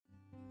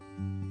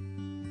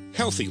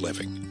Healthy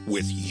Living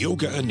with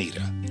Yoga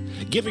Anita,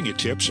 giving you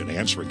tips and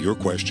answering your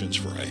questions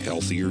for a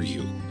healthier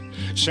you.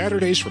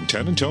 Saturdays from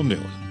 10 until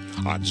noon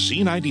on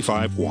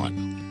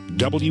Z95.1,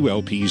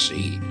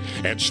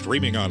 WLPZ, and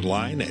streaming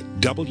online at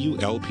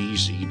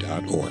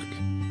WLPZ.org.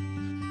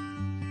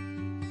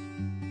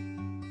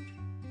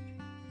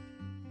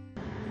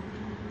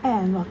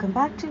 And welcome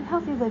back to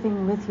Healthy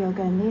Living with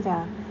Yoga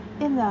Anita.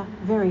 In the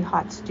very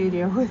hot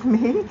studio with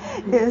me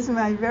is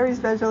my very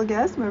special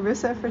guest,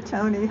 Marissa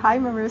Fratoni. Hi,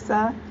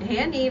 Marissa. Hey,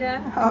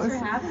 Anita. Thanks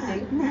for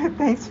having me.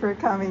 Thanks for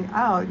coming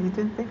out. You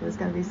didn't think it was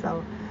going to be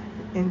so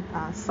in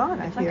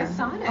sauna it's here. Like a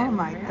sauna. Oh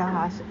my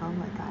gosh. Oh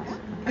my gosh.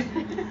 Yeah.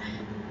 Okay.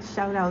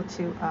 Shout out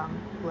to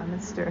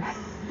Leominster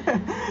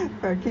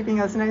for keeping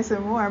us nice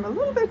and warm. A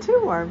little bit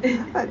too warm.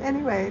 But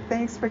anyway,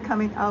 thanks for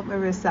coming out,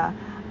 Marissa.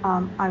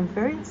 I'm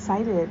very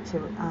excited to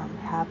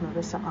have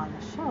Marissa on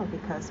the show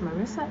because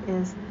Marissa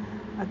is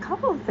a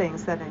couple of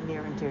things that are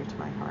near and dear to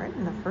my heart.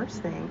 And the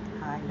first thing,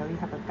 I know you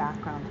have a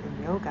background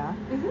in yoga,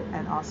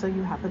 and also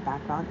you have a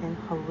background in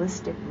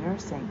holistic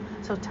nursing.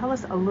 So tell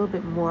us a little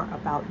bit more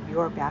about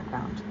your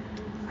background.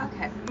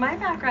 Okay, my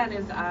background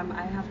is I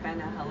have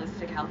been a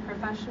holistic health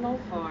professional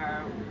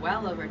for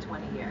well over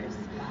 20 years.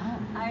 Wow.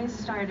 I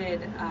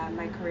started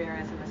my career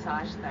as a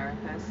massage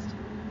therapist,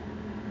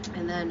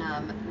 and then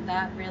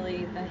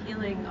the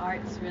healing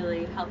arts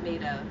really helped me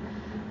to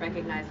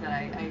recognize that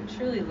I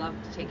truly loved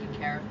taking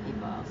care of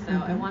people. So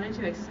I wanted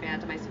to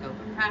expand my scope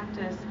of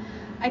practice.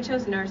 I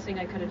chose nursing.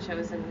 I could have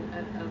chosen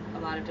a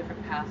lot of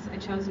different paths. I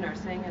chose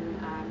nursing, and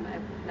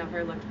I've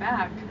never looked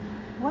back.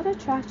 What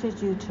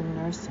attracted you to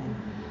nursing?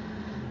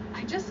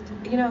 I just,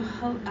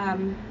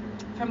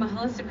 from a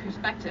holistic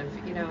perspective,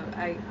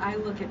 I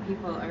look at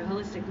people, or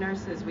holistic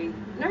nurses.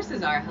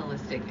 Nurses are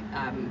holistic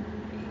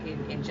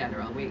in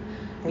general. We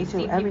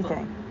see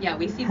everything. People,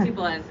 we see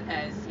people as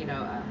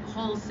a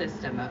whole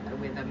system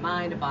with a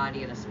mind, a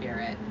body, and a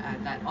spirit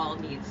that all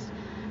needs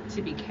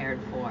to be cared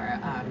for,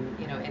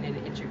 in an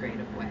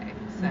integrative way.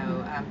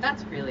 So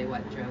that's really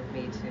what drove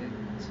me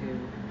to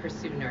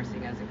pursue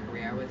nursing as a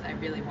career. Was I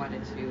really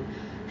wanted to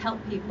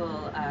help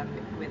people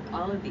with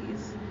all of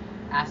these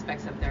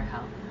aspects of their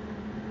health.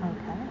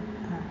 Okay,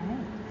 all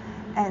right.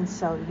 And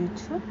so you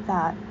took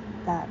that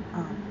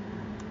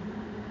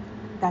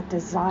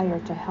desire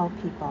to help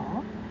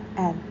people,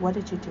 and what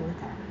did you do with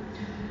that?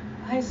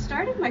 I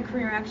started my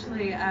career,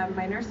 actually,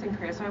 my nursing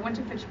career, so I went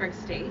to Fitchburg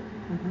State.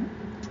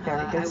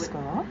 Very good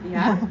school.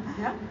 Yeah,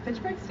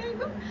 Fitchburg State.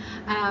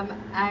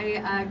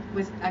 I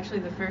was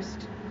actually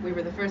we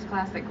were the first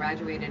class that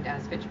graduated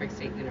as Fitchburg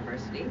State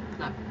University,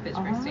 not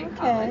Fitchburg State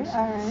College. Okay,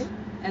 all right.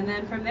 And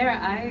then from there,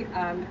 I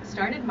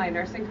started my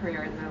nursing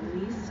career in the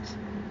least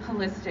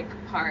holistic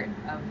part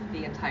of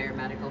the entire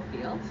medical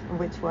field.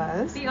 Which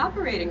was? The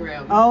operating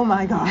room. Oh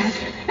my gosh.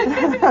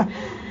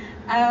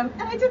 And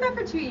I did that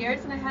for 2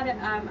 years, and I had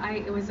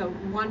it was a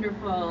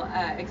wonderful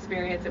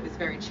experience. It was a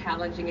very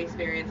challenging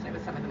experience, and it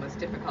was some of the most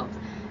difficult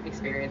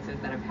experiences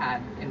that I've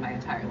had in my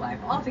entire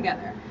life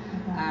altogether.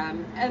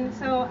 And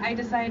so I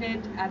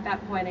decided at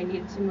that point I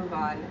needed to move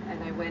on,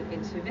 and I went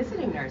into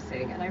visiting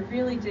nursing, and I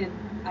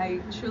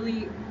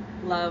truly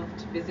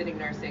loved visiting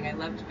nursing. I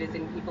loved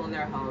visiting people in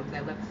their homes.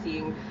 I loved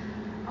seeing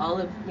all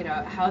of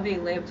how they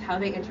lived, how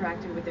they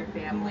interacted with their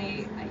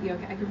family.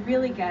 I could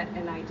really get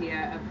an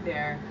idea of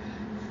their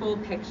full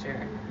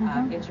picture,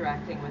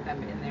 interacting with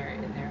them in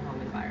their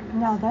home environment.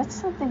 Now that's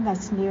something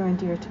that's near and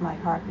dear to my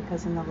heart,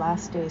 because in the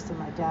last days of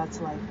my dad's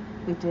life,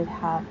 we did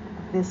have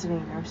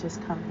visiting nurses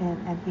come in,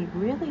 and he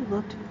really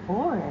looked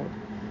forward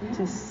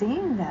to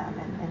seeing them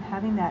and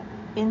having that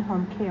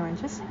in-home care, and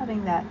just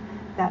having that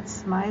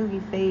smiley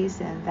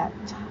face and that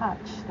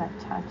touch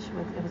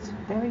it was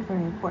very,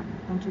 very important,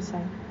 don't you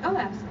say? Oh,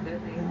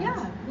 absolutely. Yes.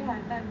 Yeah.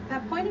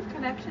 That point of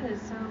connection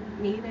is so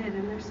needed,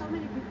 and there's so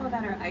many people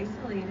that are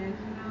isolated,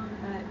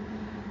 that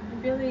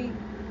really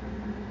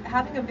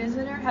having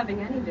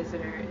any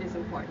visitor is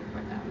important for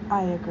them.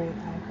 I agree.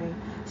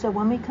 So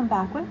when we come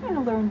back, we're going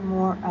to learn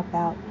more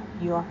about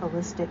your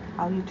holistic,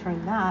 how you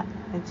turn that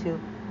into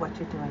what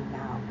you're doing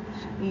now.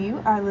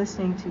 You are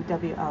listening to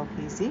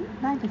WLPZ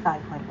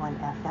 95.1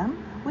 FM.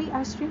 We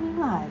are streaming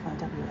live on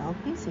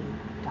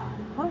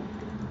WLPZ.org.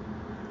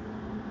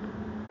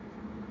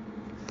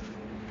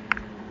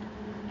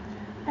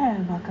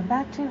 And welcome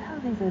back to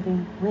Healthy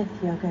Living with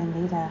Yoga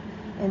Anita.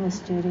 In the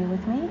studio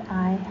with me,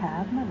 I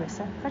have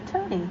Marissa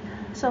Fratoni.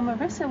 So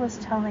Marissa was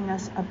telling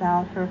us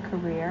about her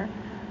career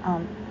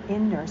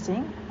in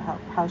nursing,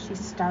 how she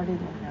started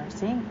in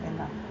nursing in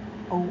the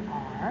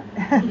OR,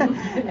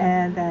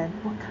 and then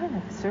what kind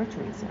of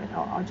surgeries?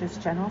 Or just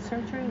general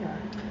surgery, or?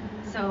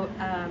 So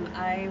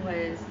I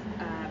was,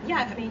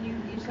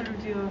 you sort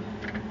of do.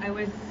 I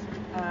was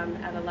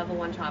at a level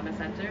 1 trauma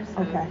center,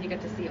 so you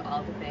get to see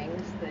all the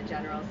things, the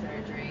general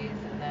surgeries,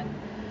 and then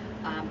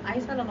I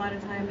spent a lot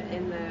of time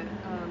in the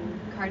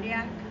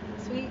cardiac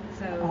suite,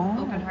 so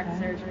open heart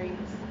surgeries.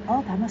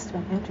 Oh, that must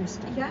have been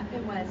interesting. Yeah,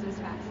 it was. It was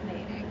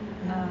fascinating.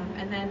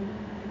 And then,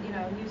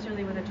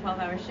 usually with a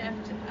 12-hour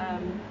shift,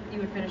 you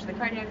would finish the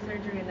cardiac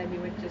surgery, and then you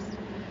would just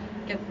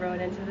get thrown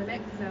into the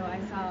mix. So I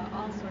saw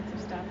all sorts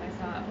of stuff. I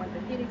saw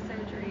orthopedic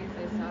surgeries.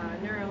 I saw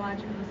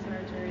neurological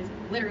surgeries,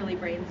 literally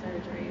brain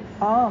surgeries.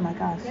 Oh my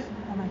gosh. Yep.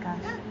 Oh my gosh.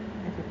 Yeah.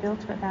 If you're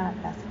built for that,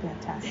 that's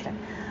fantastic.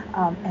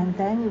 And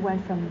then you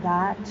went from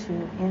that to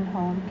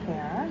in-home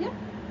care. Yep. All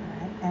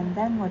right. And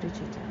then what did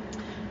you do?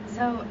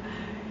 So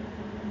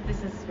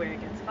this is where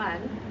it gets fun.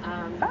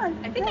 Fun.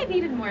 I think I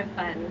needed more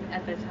fun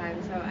at the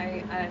time, so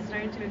I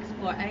started to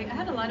explore. I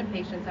had a lot of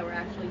patients that were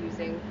actually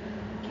using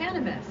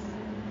cannabis.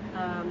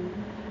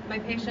 My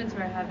patients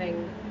were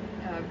having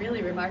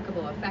really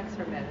remarkable effects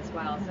from it as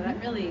well, so that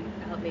really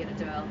helped me to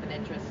develop an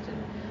interest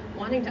in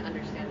wanting to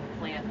understand the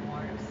plant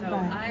more. So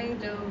I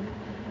dove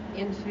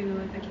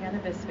into the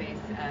cannabis space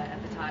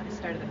at the time. I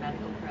started the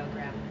medical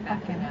program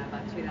back in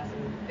about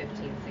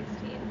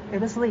 2015-16. It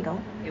was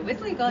legal. It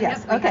was legal.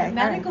 Yes. Yep. We had a Okay.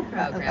 medical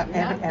program.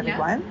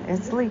 Everyone,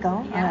 it's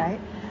legal. Yeah. All right.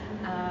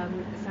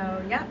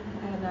 So yeah,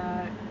 and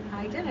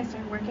I did. I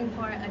started working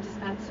for a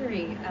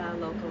dispensary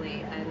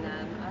locally, and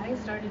I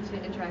started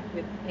to interact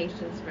with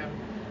patients from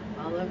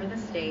all over the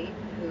state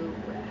who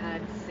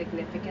had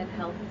significant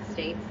health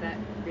states that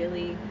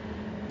really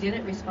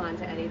didn't respond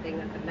to anything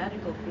that the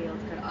medical field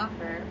could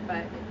offer,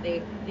 but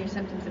their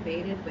symptoms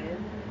abated with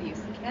the use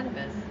of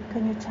cannabis.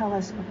 Can you tell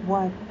us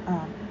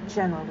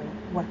generally,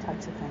 what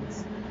types of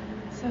things?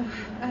 So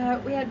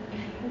we had,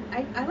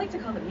 I like to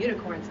call them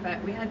unicorns, but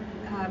we had,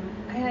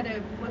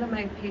 one of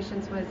my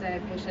patients was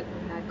a patient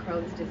who had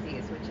Crohn's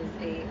disease, which is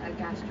a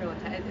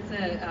it's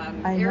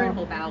a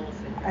irritable bowel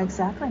syndrome.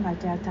 Exactly, my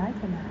dad died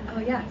from that. Oh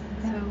yes.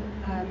 Yeah. So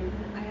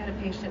I had a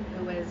patient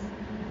who was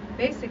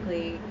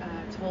basically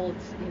told,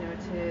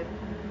 to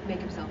make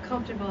himself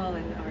comfortable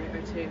or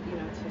to,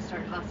 to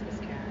start hospice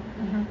care.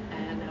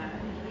 And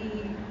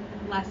he,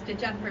 last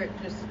ditch effort,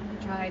 just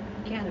tried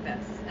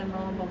cannabis, and lo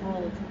and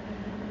behold,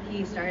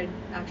 he started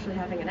actually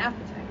having an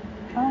appetite.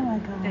 Oh my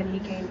God. Then he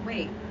gained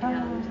weight,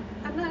 and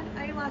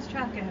I lost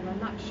track of him, I'm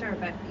not sure,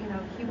 but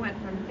he went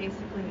from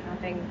basically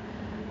having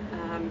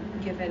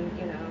given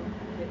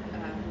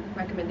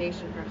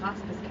recommendation for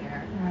hospice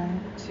care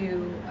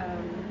to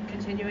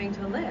continuing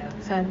to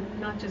live, and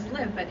not just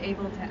live, but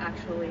able to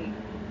actually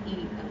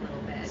eat a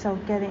little bit. So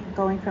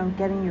going from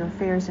getting your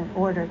affairs in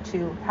order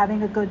to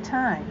having a good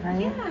time,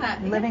 right? Yeah.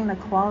 Living the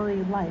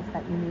quality life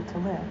that you need to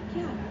live.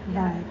 Yeah.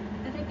 Right.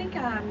 And I think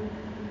I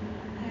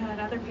had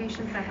other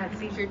patients that had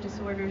seizure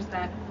disorders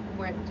that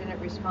didn't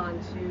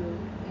respond to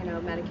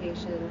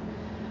medication,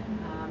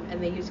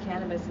 and they used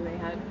cannabis, and they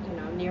had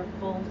near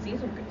full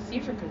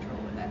seizure control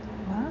with it.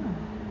 Wow.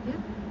 Yeah.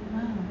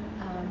 Wow.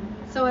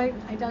 So I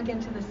dug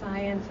into the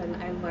science, and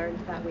I learned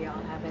that we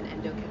all have an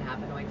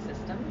endocannabinoid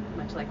system,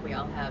 much like we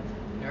all have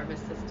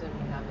nervous system,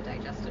 we have a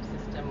digestive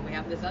system, we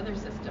have this other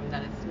system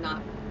that is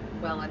not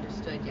well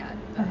understood yet.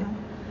 But,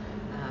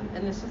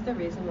 and this is the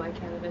reason why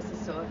cannabis is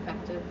so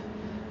effective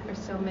for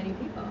so many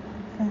people.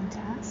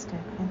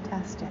 Fantastic,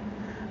 fantastic.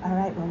 All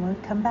right, when we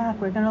come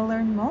back, we're going to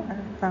learn more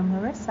from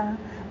Marissa.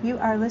 You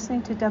are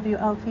listening to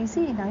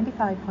WLPZ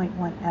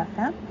 95.1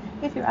 FM.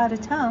 If you're out of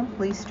town,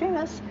 please stream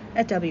us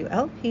at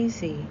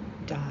WLPZ.org.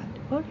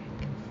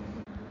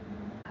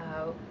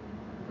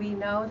 We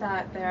know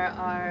that there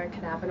are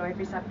cannabinoid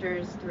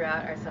receptors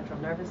throughout our central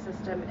nervous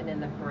system and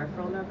in the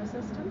peripheral nervous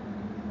system.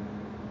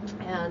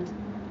 And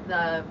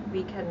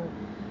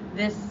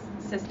this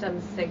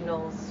system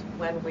signals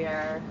when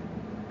we're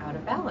out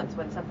of balance,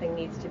 when something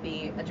needs to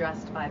be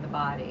addressed by the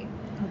body.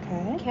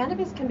 Okay.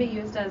 Cannabis can be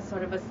used as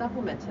sort of a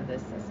supplement to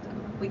this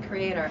system. We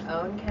create our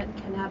own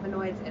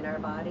cannabinoids in our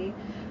body,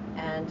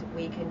 and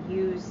we can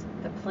use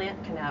the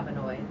plant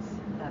cannabinoids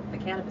that the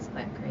cannabis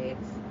plant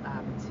creates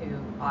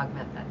to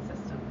augment that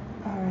system.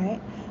 All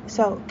right.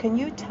 So can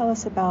you tell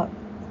us about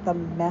the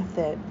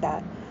method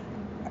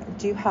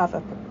do you have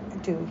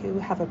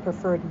a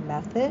preferred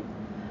method?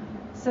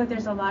 So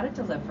there's a lot of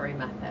delivery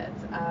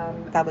methods.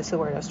 That was the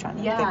word I was trying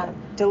to think of.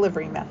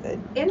 Delivery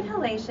method.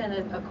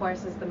 Inhalation, of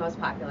course, is the most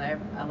popular.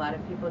 A lot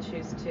of people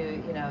choose to,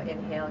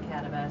 inhale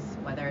cannabis,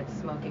 whether it's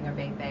smoking or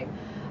vaping.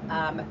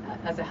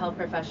 As a health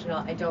professional,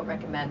 I don't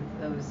recommend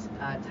those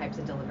types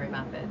of delivery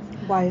methods.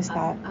 Why is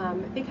that?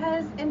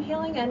 Because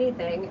inhaling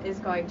anything is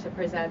going to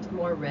present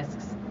more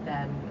risks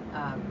than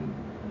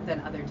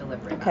other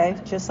delivery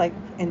methods. Okay, just like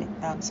in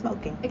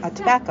smoking,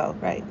 tobacco,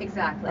 right?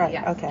 Exactly, right,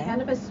 yes. Okay.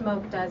 Cannabis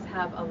smoke does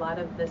have a lot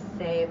of the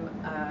same,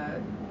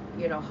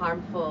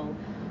 harmful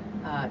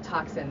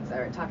toxins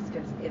or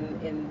toxicants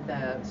in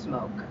the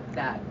smoke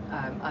that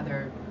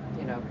other,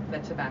 the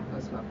tobacco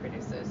smoke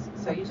produces.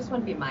 So you just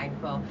want to be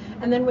mindful.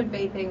 And then with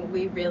vaping,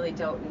 we really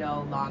don't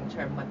know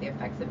long-term what the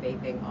effects of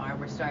vaping are.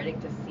 We're starting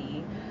to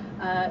see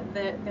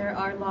that there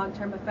are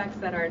long-term effects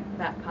that are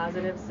that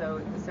positive.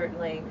 So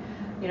certainly,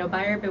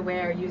 buyer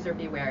beware, user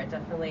beware.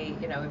 Definitely,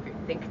 if you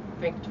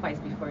think twice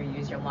before you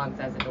use your lungs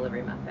as a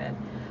delivery method.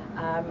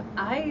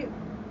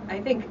 I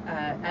think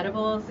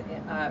edibles,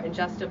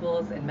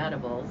 ingestibles, and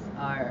medibles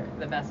are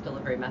the best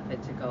delivery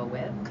method to go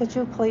with. Could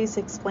you please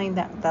explain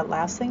that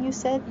last thing you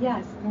said?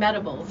 Yes,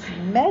 medibles.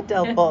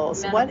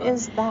 Medibles. What Medibles.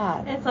 is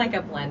that? It's like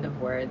a blend of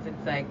words.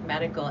 It's like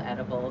medical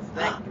edibles.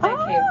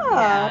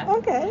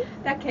 Okay.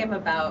 That came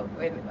about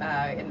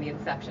in the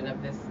inception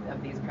of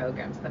these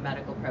programs, the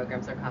medical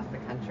programs across the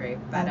country.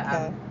 But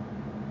Okay.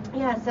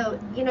 yeah, so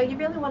you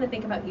really want to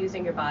think about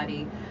using your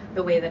body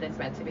the way that it's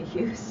meant to be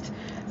used.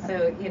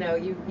 So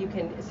you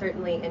can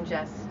certainly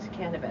ingest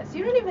cannabis.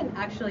 You don't even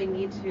actually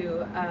need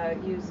to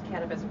use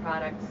cannabis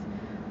products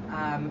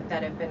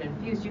that have been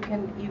infused. You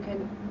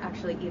can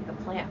actually eat the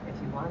plant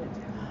if you wanted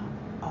to.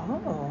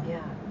 Oh.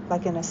 Yeah.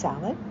 Like in a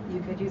salad?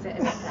 You could use it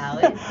in a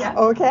salad. Yep.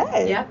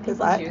 Okay. Yeah,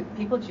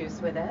 people juice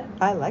with it.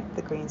 I like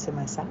the greens in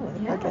my salad.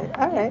 Yeah. Okay.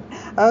 All right.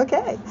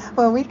 Okay.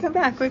 When we come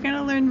back, we're going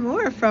to learn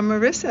more from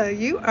Marissa.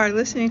 You are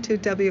listening to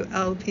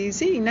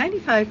WLPZ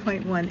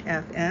 95.1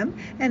 FM.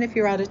 And if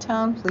you're out of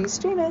town, please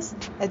stream us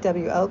at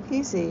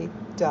WLPZ.org.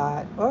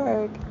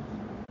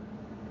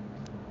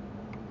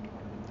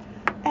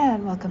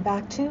 And welcome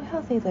back to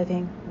Healthy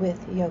Living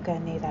with Yoga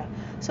Anita.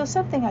 So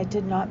something I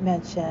did not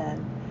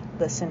mention,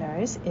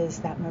 listeners, is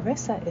that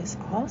Marissa is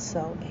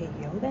also a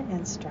yoga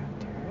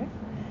instructor.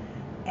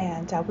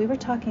 And we were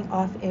talking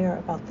off air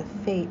about the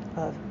fate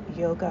of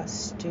yoga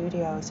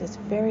studios. It's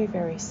very,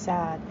 very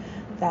sad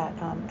that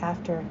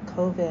after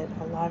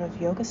COVID, a lot of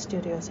yoga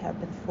studios have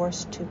been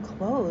forced to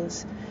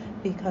close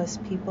because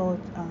people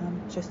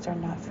just are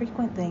not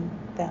frequenting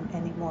them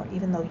anymore,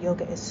 even though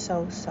yoga is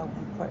so, so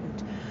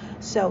important.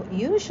 So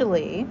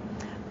usually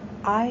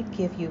I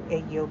give you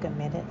a yoga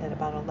minute at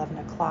about 11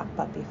 o'clock,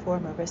 but before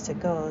Marissa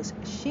goes,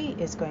 she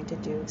is going to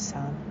do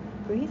some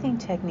breathing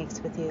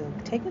techniques with you.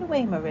 Take it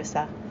away,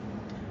 Marissa.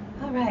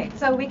 All right,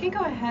 so we can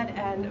go ahead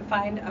and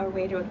find our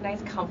way to a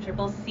nice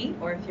comfortable seat,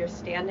 or if you're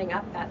standing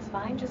up, that's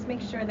fine. Just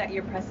make sure that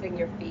you're pressing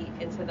your feet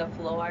into the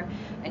floor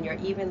and you're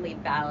evenly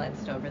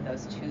balanced over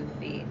those 2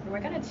 feet. And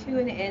we're going to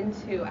tune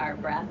into our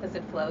breath as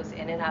it flows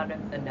in and out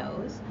of the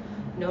nose.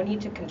 No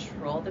need to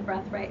control the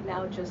breath right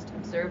now, just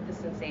observe the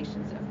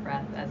sensations of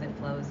breath as it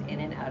flows in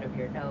and out of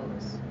your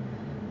nose.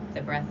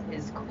 The breath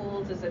is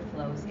cooled as it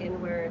flows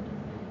inward.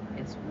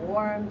 It's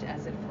warmed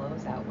as it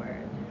flows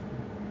outward.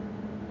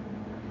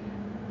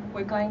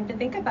 We're going to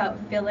think about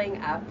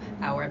filling up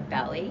our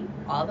belly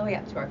all the way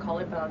up to our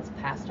collarbones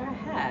past our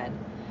head.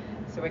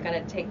 So we're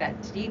going to take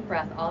that deep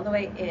breath all the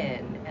way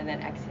in and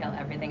then exhale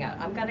everything out.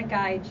 I'm going to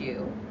guide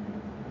you.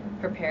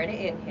 Prepare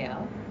to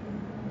inhale.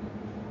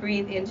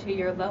 Breathe into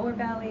your lower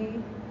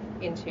belly,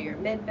 into your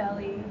mid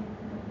belly,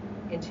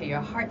 into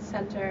your heart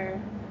center,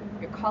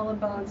 your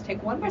collarbones.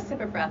 Take one more sip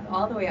of breath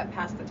all the way up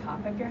past the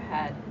top of your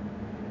head.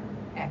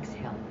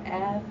 Exhale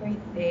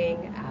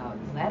everything out.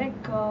 Let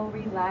it go.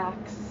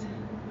 Relax.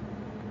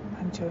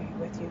 I'm doing it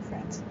with you,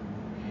 friends.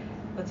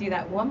 We'll do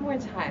that one more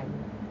time.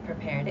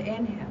 Prepare to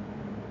inhale.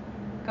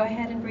 Go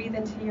ahead and breathe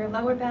into your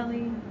lower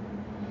belly,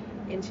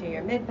 into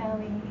your mid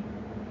belly,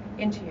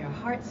 into your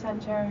heart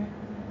center,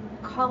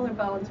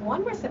 collarbones.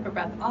 One more sip of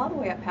breath all the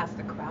way up past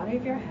the crown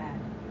of your head.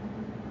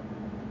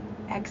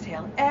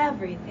 Exhale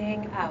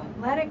everything out.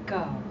 Let it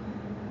go.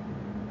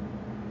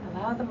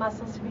 Allow the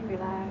muscles to be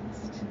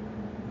relaxed.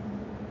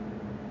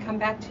 Come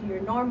back to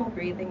your normal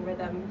breathing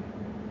rhythm.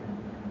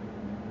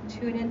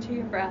 Tune into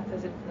your breath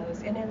as it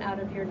flows in and out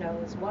of your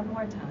nose one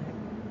more time.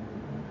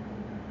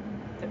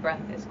 The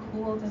breath is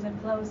cooled as it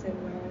flows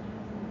inward.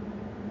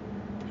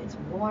 It's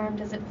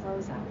warmed as it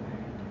flows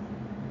outward.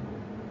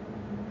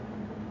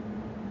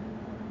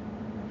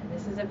 And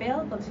this is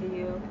available to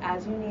you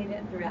as you need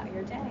it throughout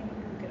your day.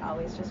 You could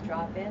always just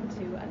drop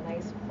into a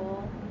nice,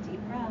 full,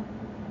 deep breath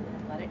and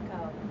then let it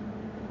go.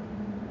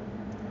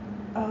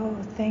 Oh,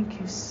 thank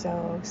you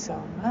so, so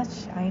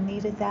much. I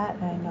needed that,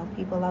 and I know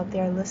people out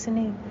there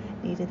listening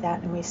needed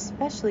that, and we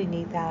especially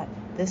need that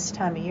this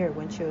time of year.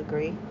 Wouldn't you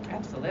agree?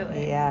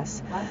 Absolutely.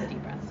 Yes. Lots of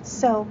deep breaths.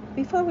 So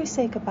before we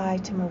say goodbye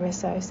to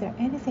Marissa, is there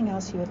anything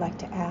else you would like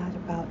to add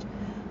about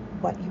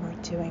what you are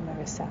doing,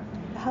 Marissa?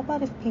 How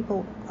about if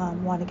people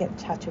want to get in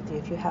touch with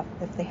you,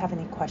 if they have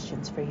any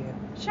questions for you?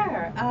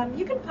 Sure.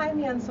 You can find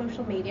me on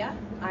social media.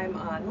 I'm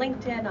on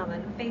LinkedIn. I'm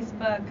on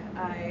Facebook.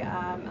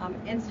 I'm on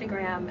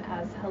Instagram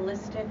as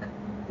Holistic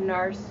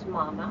Nurse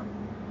Mama.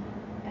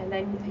 And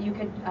then you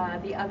could,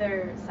 the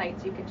other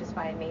sites, you could just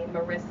find me,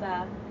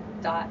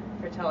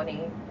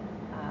 Marissa.Fratoni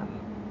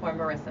or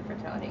Marissa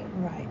Fratoni.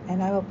 Right,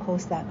 and I will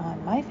post that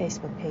on my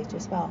Facebook page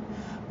as well.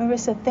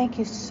 Marissa, thank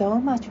you so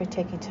much for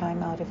taking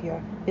time out of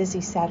your busy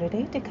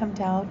Saturday to come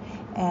down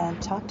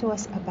and talk to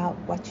us about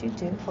what you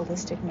do,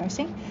 holistic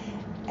nursing.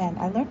 And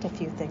I learned a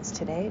few things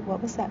today.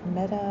 What was that?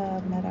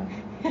 Medibles.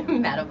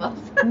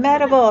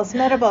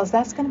 Medibles.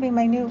 That's going to be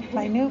my new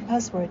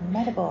buzzword.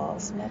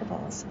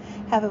 Medibles.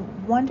 Have a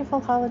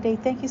wonderful holiday.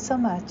 Thank you so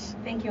much.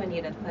 Thank you,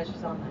 Anita. The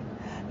pleasure's all mine.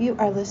 You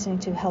are listening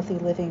to Healthy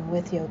Living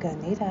with Yoga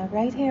Anita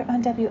right here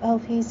on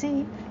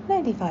WLPZ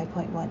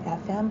 95.1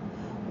 FM.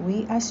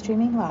 We are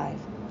streaming live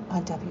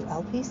on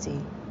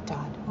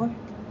WLPZ.org.